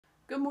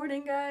Good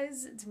morning,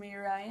 guys. It's me,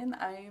 Ryan.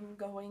 I'm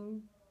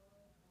going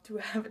to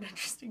have an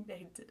interesting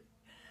day today.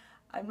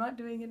 I'm not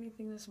doing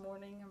anything this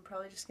morning. I'm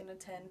probably just going to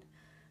attend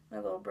my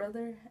little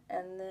brother,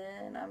 and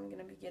then I'm going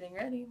to be getting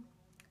ready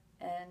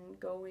and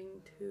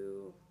going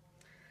to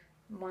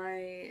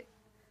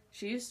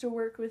she used to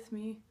work with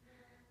me,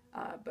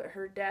 but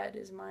her dad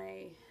is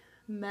my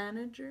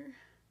manager,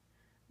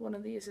 one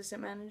of the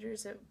assistant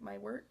managers at my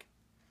work.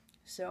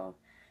 So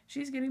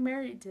she's getting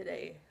married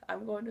today.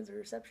 I'm going to the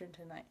reception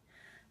tonight.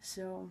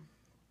 So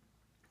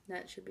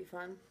that should be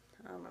fun.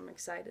 I'm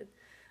excited.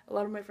 A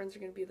lot of my friends are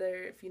going to be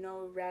there. If you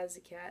know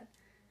Razzycat,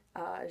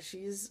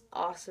 she's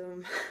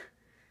awesome.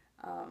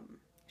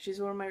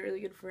 She's one of my really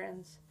good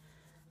friends.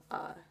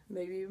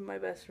 Maybe even my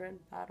best friend.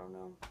 I don't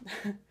know.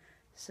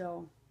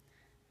 So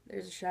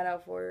there's a shout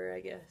out for her,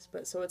 I guess.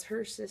 But so it's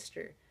her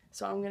sister.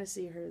 So I'm going to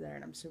see her there,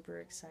 and I'm super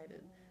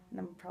excited. And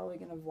I'm probably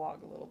going to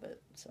vlog a little bit.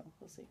 So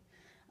we'll see.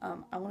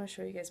 I want to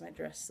show you guys my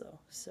dress, though.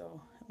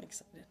 So I'm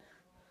excited.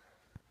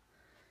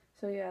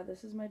 So yeah,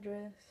 this is my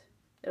dress.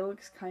 It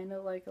looks kind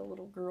of like a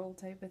little girl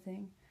type of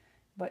thing,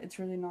 but it's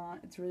really not.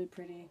 It's really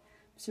pretty.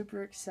 I'm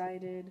super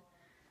excited.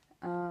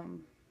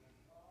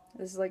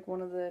 This is like one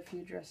of the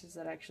few dresses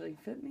that actually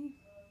fit me.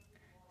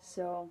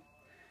 So,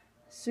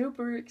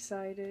 super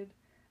excited.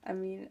 I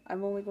mean,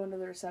 I'm only going to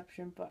the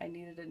reception, but I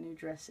needed a new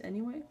dress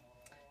anyway.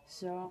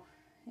 So,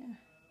 yeah.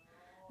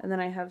 And then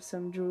I have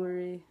some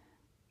jewelry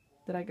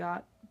that I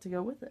got to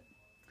go with it.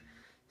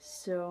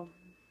 So,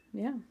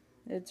 yeah.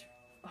 It's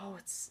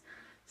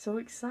so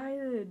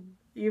excited.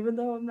 Even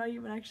though I'm not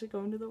even actually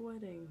going to the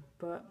wedding.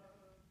 But,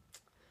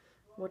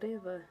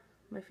 whatever.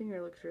 My finger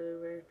looks really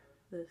weird.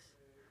 This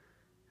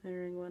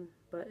earring one.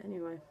 But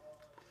anyway.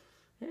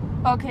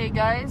 Yeah. Okay,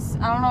 guys.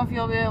 I don't know if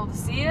you'll be able to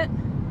see it.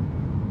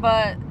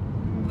 But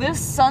this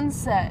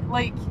sunset,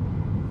 like,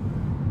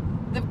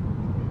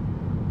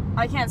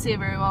 I can't see it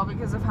very well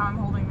because of how I'm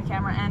holding the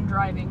camera and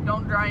driving.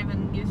 Don't drive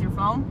and use your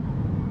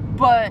phone.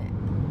 But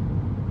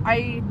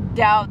I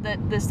doubt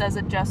that this does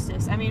it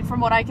justice. I mean,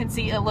 from what I can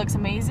see, it looks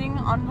amazing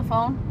on the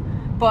phone.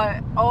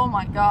 But, oh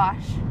my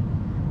gosh.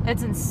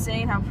 It's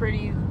insane how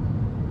pretty.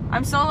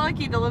 I'm so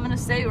lucky to live in a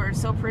state where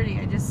it's so pretty.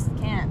 I just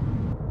can't.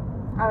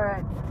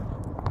 Alright.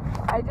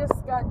 I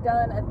just got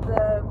done at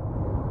the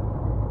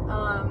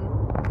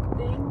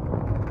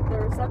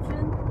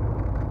reception.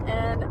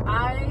 And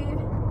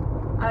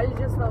I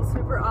just felt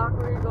super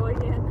awkward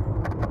going in.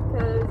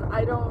 Because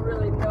I don't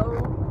really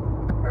know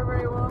her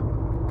very well.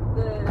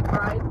 The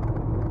bride.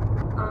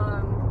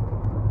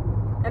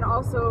 And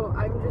also,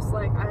 I'm just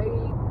like, I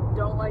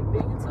don't like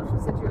being in social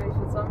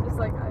situations, so I'm just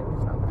like, I'm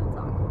just not gonna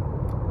talk.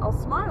 I'll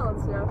smile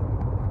and stuff,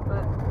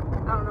 but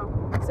I don't know.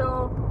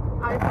 So,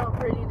 I felt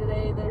pretty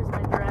today. There's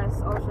my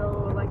dress. I'll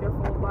show like a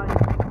full body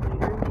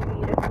later,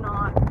 maybe. If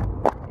not,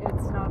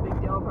 it's not a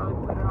big deal. I'll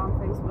probably put it on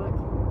Facebook.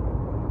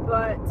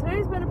 But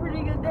today's been a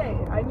pretty good day.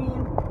 I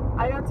mean,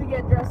 I got to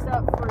get dressed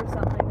up for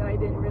something that I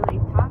didn't really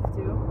have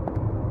to.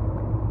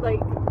 Like,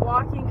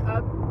 walking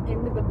up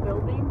into the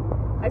building,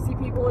 I see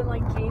people in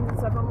like jeans and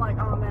stuff. I'm like,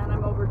 oh man,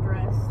 I'm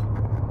overdressed.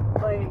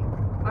 Like,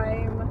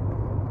 I'm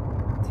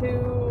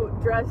too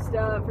dressed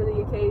up for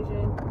the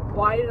occasion.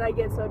 Why did I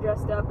get so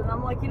dressed up? And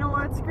I'm like, you know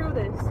what, screw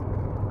this.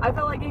 I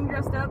felt like getting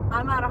dressed up.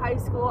 I'm out of high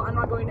school. I'm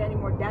not going to any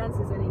more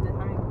dances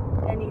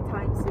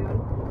anytime soon.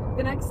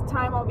 The next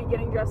time I'll be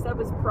getting dressed up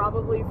is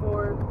probably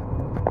for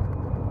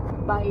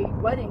my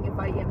wedding if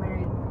I get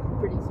married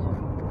pretty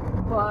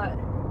soon. But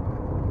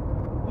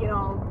you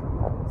know,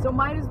 so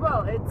might as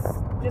well. It's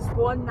just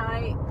one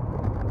night.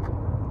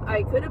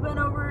 I could have been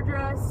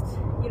overdressed.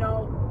 You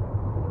know,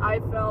 I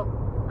don't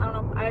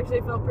know, I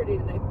actually felt pretty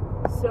today.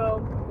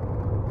 So,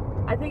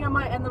 I think I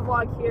might end the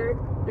vlog here.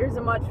 There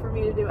isn't much for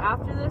me to do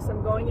after this.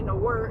 I'm going into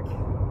work.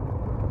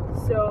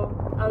 So,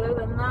 other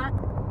than that,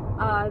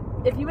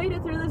 if you made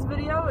it through this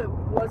video, it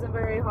wasn't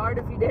very hard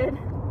if you did.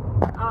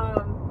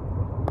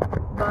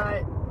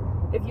 But,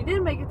 if you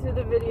did make it through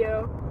the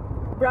video,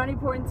 brownie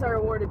points are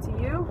awarded to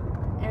you.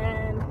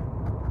 And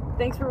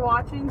thanks for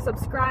watching.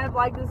 Subscribe,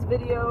 like this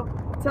video,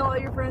 tell all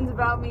your friends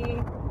about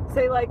me.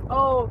 Say like,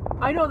 oh,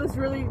 I know this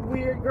really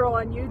weird girl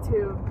on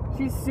YouTube.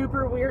 She's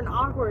super weird and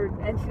awkward,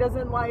 and she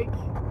doesn't like,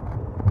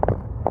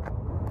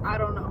 I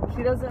don't know,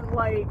 she doesn't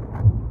like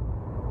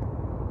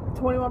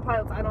 21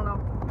 Pilots. I don't know.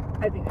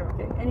 I think they're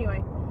okay.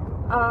 Anyway,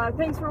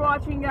 thanks for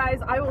watching, guys.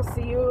 I will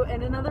see you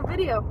in another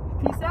video.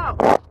 Peace out.